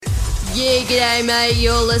Yeah, g'day mate,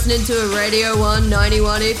 you're listening to a Radio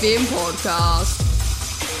 191 FM podcast.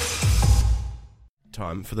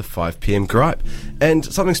 Time for the 5pm Gripe. And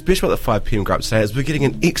something special at the 5pm Gripe today is we're getting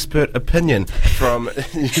an expert opinion from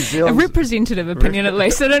New Zealand. A representative opinion at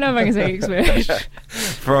least. I don't know if I can say expert.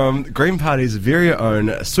 From Green Party's very own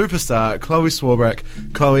superstar, Chlöe Swarbrick.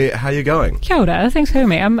 Chloe, how are you going? Kia ora, thanks for having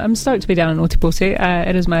me. I'm stoked to be down in Ōtepoti.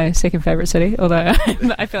 It is my second favourite city, although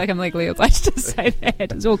I feel like I'm legally obliged to say that.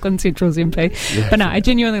 It's Auckland Central's MP. Yeah. But no, I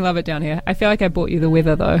genuinely love it down here. I feel like I bought you the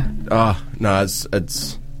weather though. Oh, no,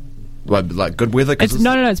 it's like good weather?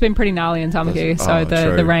 No, it's been pretty gnarly in Tamaki. So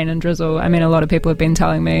the rain and drizzle. I mean, a lot of people have been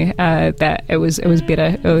telling me that it was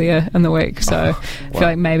better earlier in the week. So I feel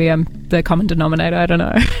like maybe I'm the common denominator. I don't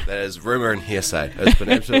know. That is rumour and hearsay. It's been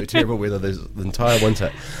absolutely terrible weather the entire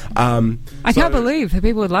winter. I can't believe that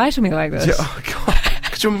people would lie to me like this. Yeah, oh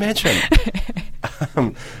God, could you imagine?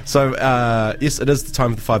 Yes, it is the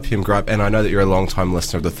time for the 5pm Gripe, and I know that you're a long-time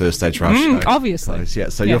listener of the Thursday Drive Show. Obviously.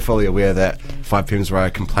 So you're fully aware that 5pm is where I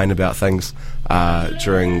complain about things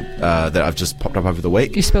during that I've just popped up over the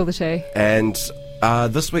week. You spill the tea. And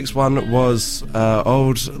this week's one was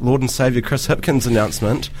old Lord and Saviour Chris Hipkins'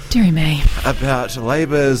 announcement. Deary me. About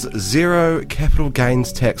Labour's zero capital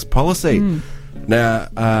gains tax policy. Now,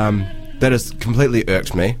 that has completely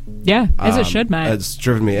irked me. Yeah, as it should, mate. It's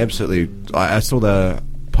driven me absolutely... I saw the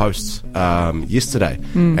post yesterday,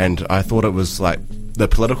 and I thought it was like the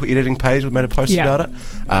political editing page made a post about it.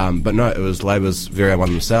 But no, it was Labour's very own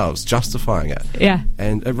one themselves justifying it. Yeah.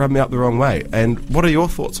 And it rubbed me up the wrong way. And what are your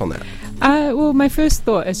thoughts on that? Well, my first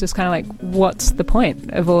thought is just kind of like, what's the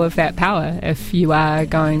point of all of that power if you are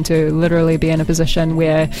going to literally be in a position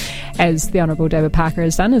where, as the Honourable David Parker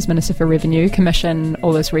has done as Minister for Revenue, commission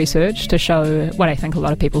all this research to show what I think a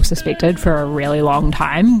lot of people suspected for a really long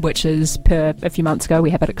time, which is a few months ago,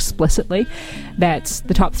 we have it explicitly, that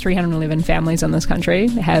the top 311 families in this country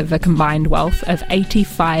have a combined wealth of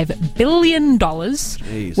 $85 billion,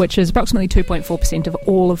 which is approximately 2.4% of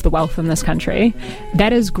all of the wealth in this country.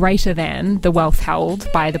 That is greater than the wealth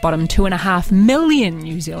held by the bottom 2.5 million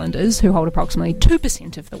New Zealanders who hold approximately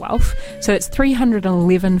 2% of the wealth. So it's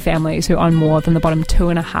 311 families who own more than the bottom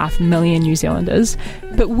 2.5 million New Zealanders.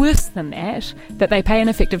 But worse than that they pay an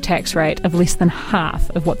effective tax rate of less than half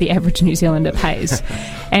of what the average New Zealander pays.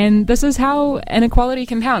 And this is how inequality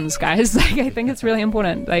compounds, guys. I think it's really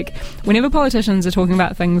important. Whenever politicians are talking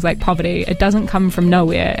about things like poverty, it doesn't come from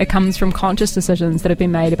nowhere. It comes from conscious decisions that have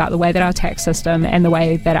been made about the way that our tax system and the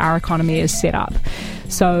way that our economy is set up.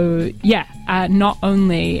 So not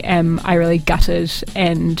only am I really gutted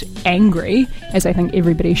and angry, as I think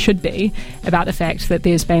everybody should be, about the fact that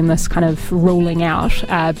there's been this kind of ruling out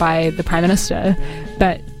by the Prime Minister,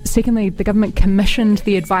 but secondly, the government commissioned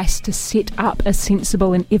the advice to set up a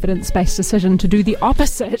sensible and evidence-based decision to do the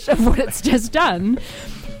opposite of what it's just done.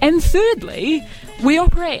 And thirdly, we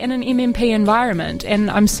operate in an MMP environment, and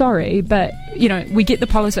I'm sorry, but, we get the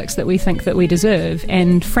politics that we think that we deserve,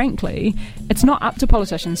 and frankly, it's not up to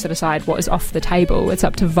politicians to decide what is off the table, it's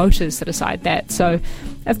up to voters to decide that. So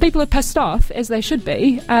if people are pissed off, as they should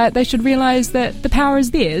be, they should realise that the power is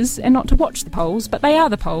theirs, and not to watch the polls, but they are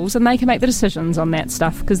the polls, and they can make the decisions on that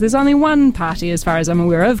stuff, because there's only one party, as far as I'm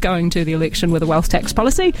aware of, going to the election with a wealth tax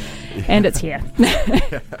policy, and it's here.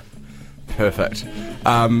 Perfect.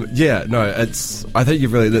 I think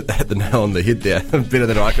you've really hit the nail on the head there. Better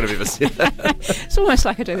than I could have ever said that. It's almost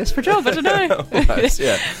like I do this for a job, I don't know. Almost,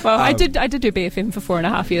 yeah. Well, I did do BFM for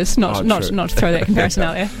 4.5 years, not to throw that comparison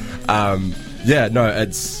out there.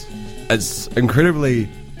 It's incredibly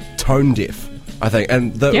tone deaf, I think.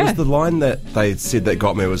 And it was the line that they said that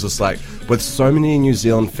got me was just like, with so many New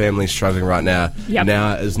Zealand families struggling right now,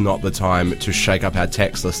 now is not the time to shake up our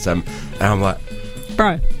tax system. And I'm like...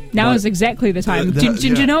 Bro... Now is exactly the time. Do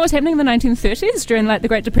you know what was happening in the 1930s during the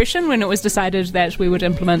Great Depression, when it was decided that we would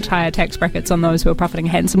implement higher tax brackets on those who were profiting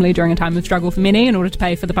handsomely during a time of struggle for many in order to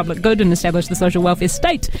pay for the public good and establish the social welfare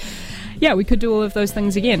state? Yeah, we could do all of those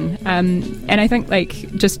things again. And I think,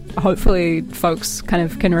 just hopefully folks kind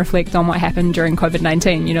of can reflect on what happened during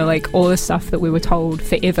COVID-19. All the stuff that we were told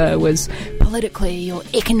forever was politically or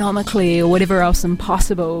economically or whatever else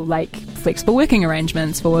impossible, like flexible working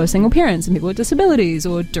arrangements for single parents and people with disabilities,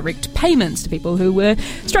 or direct payments to people who were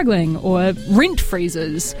struggling, or rent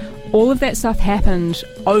freezes. All of that stuff happened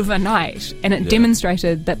overnight, and it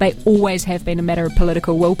demonstrated that they always have been a matter of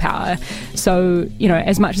political willpower. So,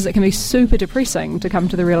 as much as it can be super depressing to come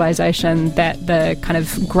to the realisation that the kind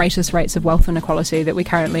of greatest rates of wealth inequality that we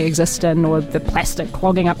currently exist in, or the plastic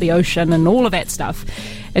clogging up the ocean and all of that stuff,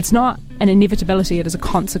 it's not an inevitability. It is a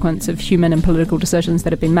consequence of human and political decisions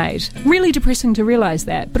that have been made. Really depressing to realise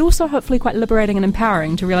that, but also hopefully quite liberating and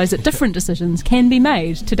empowering to realise that different decisions can be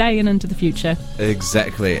made today and into the future.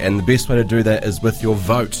 Exactly, and the best way to do that is with your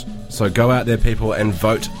vote. So go out there, people, and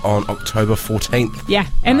vote on October 14th. Yeah,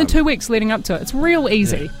 and the 2 weeks leading up to it. It's real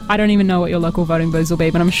easy. Yeah. I don't even know what your local voting booths will be,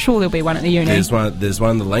 but I'm sure there'll be one at the uni. There's one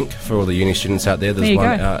in the link for all the uni students out there. There's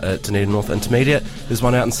one out at Dunedin North Intermediate. There's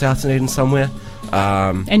one out in South Dunedin somewhere.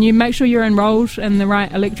 And you make sure you're enrolled in the right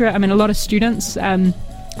electorate. I mean, a lot of students...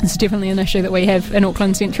 It's definitely an issue that we have in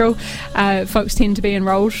Auckland Central. Folks tend to be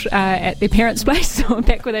enrolled at their parents' place, or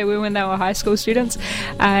back where they were when they were high school students.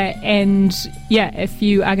 And yeah, if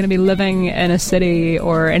you are going to be living in a city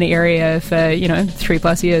or an area for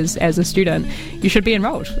 3+ years as a student, you should be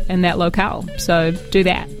enrolled in that locale. So do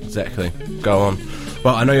that. Exactly. Go on.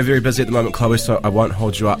 Well, I know you're very busy at the moment, Chloe, so I won't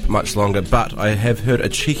hold you up much longer, but I have heard a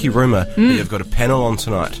cheeky rumour that you've got a panel on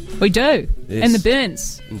tonight. We do. Yes. In the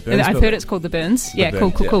Burns. I've heard it's called the Burns. Yeah,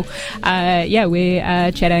 cool.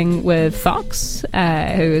 We're chatting with Fox, who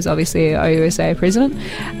is obviously OUSA president,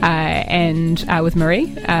 and with Marie,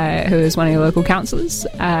 who is one of your local councillors,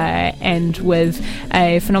 and with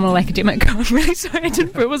a phenomenal academic. I'm really sorry,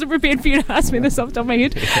 I wasn't prepared for you to ask me this off the top of my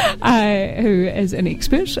head, who is an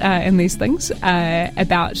expert in these things,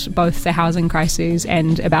 about both the housing crises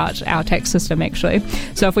and about our tax system, actually.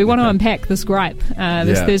 So if we want to unpack this gripe,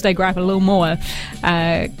 this Thursday gripe a little more,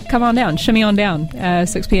 come on down, shimmy on down,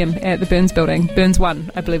 6 p.m. at the Burns building, Burns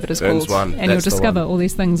 1, I believe it is Burns called. 1, and you'll discover all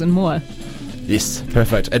these things and more. Yes,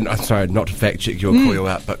 perfect. And I'm sorry, not to fact check you or call you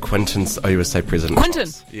out, but Quinton's OUSA president. Quinton?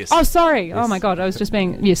 Yes. Oh, sorry. Yes. Oh my God, I was just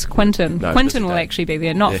being... Yes, Quinton. No, Quinton will actually be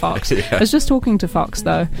there, not Fox. I was just talking to Fox,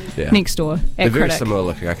 though, next door at They're very Critic. similar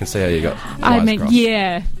looking. I can see how you got I mean, crossed.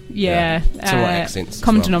 Yeah. Similar accents.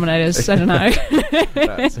 Common denominators, I don't know.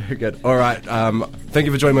 That's very good. All right. Thank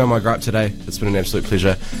you for joining me on my gripe today. It's been an absolute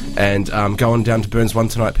pleasure. And go on down to Burns 1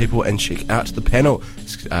 tonight, people, and check out the panel.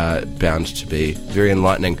 It's bound to be very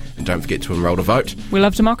enlightening. And don't forget to enrol to vote. We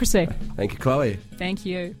love democracy. Thank you, Chloe. Thank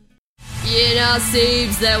you. Yeah, now,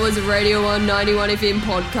 Siebes, that was a Radio 191 FM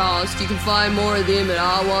podcast. You can find more of them at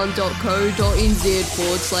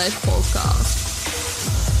r1.co.nz/podcast.